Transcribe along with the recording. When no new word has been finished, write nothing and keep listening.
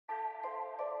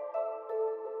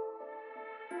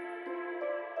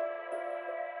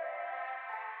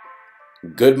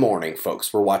Good morning,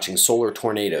 folks. We're watching solar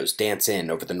tornadoes dance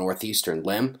in over the northeastern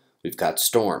limb. We've got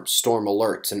storms, storm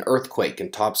alerts, an earthquake,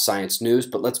 and top science news,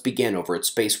 but let's begin over at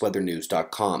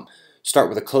spaceweathernews.com. Start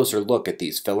with a closer look at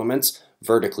these filaments.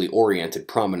 Vertically oriented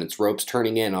prominence ropes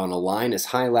turning in on a line as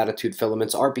high-latitude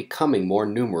filaments are becoming more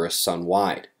numerous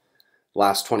sun-wide.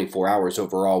 Last 24 hours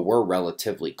overall were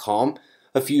relatively calm.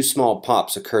 A few small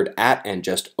pops occurred at and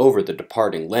just over the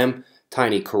departing limb,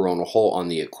 tiny coronal hole on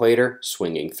the equator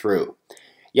swinging through.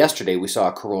 Yesterday we saw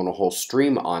a coronal hole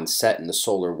stream onset in the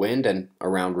solar wind, and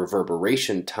around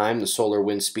reverberation time the solar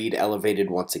wind speed elevated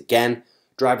once again,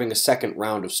 driving a second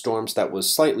round of storms that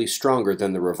was slightly stronger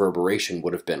than the reverberation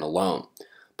would have been alone.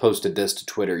 Posted this to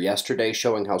Twitter yesterday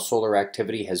showing how solar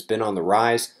activity has been on the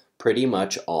rise pretty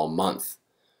much all month.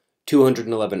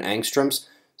 211 angstroms,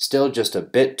 still just a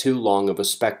bit too long of a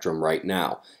spectrum right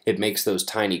now. It makes those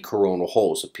tiny coronal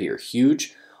holes appear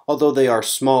huge. Although they are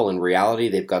small in reality,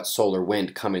 they've got solar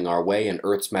wind coming our way, and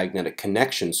Earth's magnetic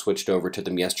connection switched over to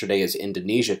them yesterday as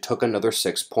Indonesia took another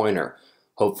 6-pointer,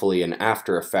 hopefully an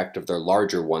after effect of their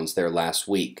larger ones there last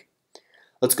week.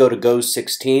 Let's go to GOES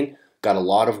 16. Got a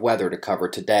lot of weather to cover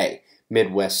today.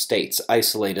 Midwest states'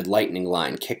 isolated lightning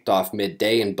line kicked off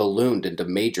midday and ballooned into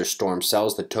major storm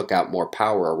cells that took out more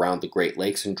power around the Great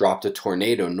Lakes and dropped a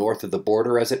tornado north of the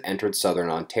border as it entered southern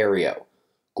Ontario.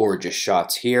 Gorgeous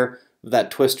shots here of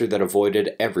that twister that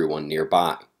avoided everyone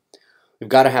nearby. We've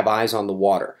got to have eyes on the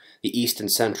water. The East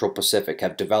and Central Pacific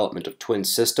have development of twin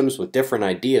systems with different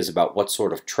ideas about what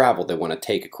sort of travel they want to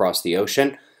take across the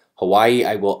ocean. Hawaii,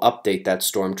 I will update that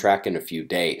storm track in a few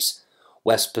days.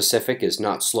 West Pacific is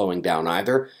not slowing down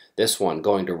either, this one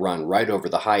going to run right over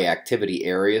the high activity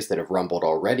areas that have rumbled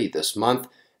already this month,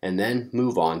 and then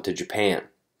move on to Japan.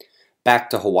 Back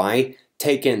to Hawaii,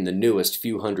 take in the newest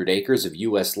few hundred acres of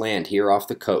U.S. land here off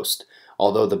the coast.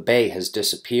 Although the bay has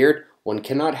disappeared, one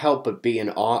cannot help but be in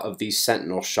awe of these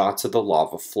sentinel shots of the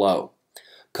lava flow.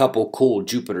 Couple cool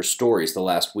Jupiter stories the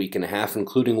last week and a half,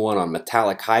 including one on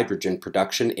metallic hydrogen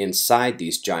production inside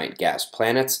these giant gas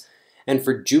planets. And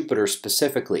for Jupiter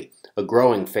specifically, a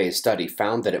growing phase study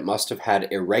found that it must have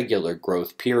had irregular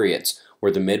growth periods,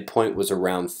 where the midpoint was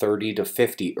around 30 to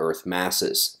 50 Earth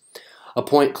masses. A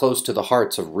point close to the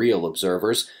hearts of real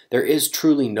observers, there is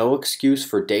truly no excuse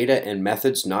for data and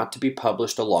methods not to be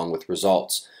published along with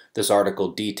results. This article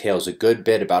details a good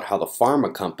bit about how the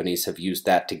pharma companies have used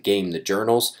that to game the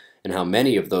journals, and how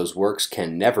many of those works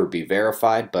can never be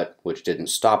verified, but which didn't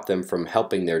stop them from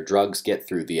helping their drugs get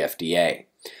through the FDA.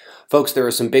 Folks, there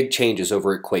are some big changes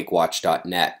over at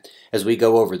QuakeWatch.net. As we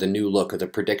go over the new look of the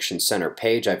Prediction Center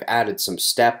page, I've added some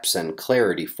steps and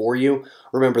clarity for you.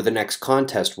 Remember, the next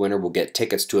contest winner will get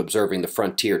tickets to Observing the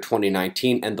Frontier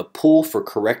 2019, and the pool for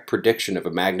correct prediction of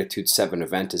a Magnitude 7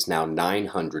 event is now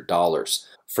 $900.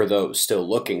 For those still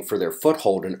looking for their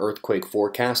foothold in earthquake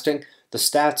forecasting, the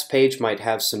stats page might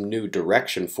have some new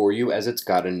direction for you as it's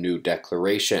got a new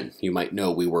declaration. You might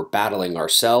know we were battling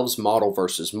ourselves, model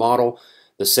versus model.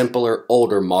 The simpler,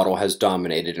 older model has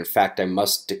dominated. In fact, I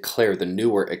must declare the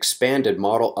newer, expanded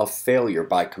model a failure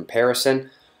by comparison.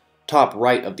 Top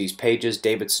right of these pages,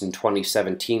 Davidson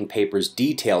 2017 papers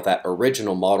detail that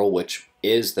original model, which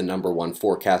is the #1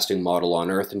 forecasting model on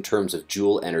Earth in terms of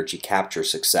joule energy capture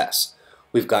success.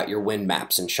 We've got your wind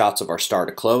maps and shots of our star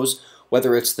to close.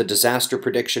 Whether it's the Disaster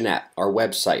Prediction app, our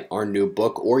website, our new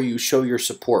book, or you show your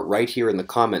support right here in the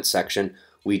comments section,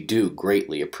 we do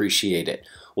greatly appreciate it.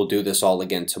 We'll do this all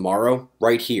again tomorrow,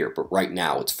 right here, but right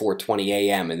now it's 4:20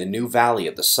 a.m. in the new Valley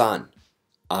of the Sun.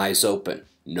 Eyes open,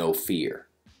 no fear.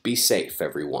 Be safe,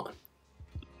 everyone.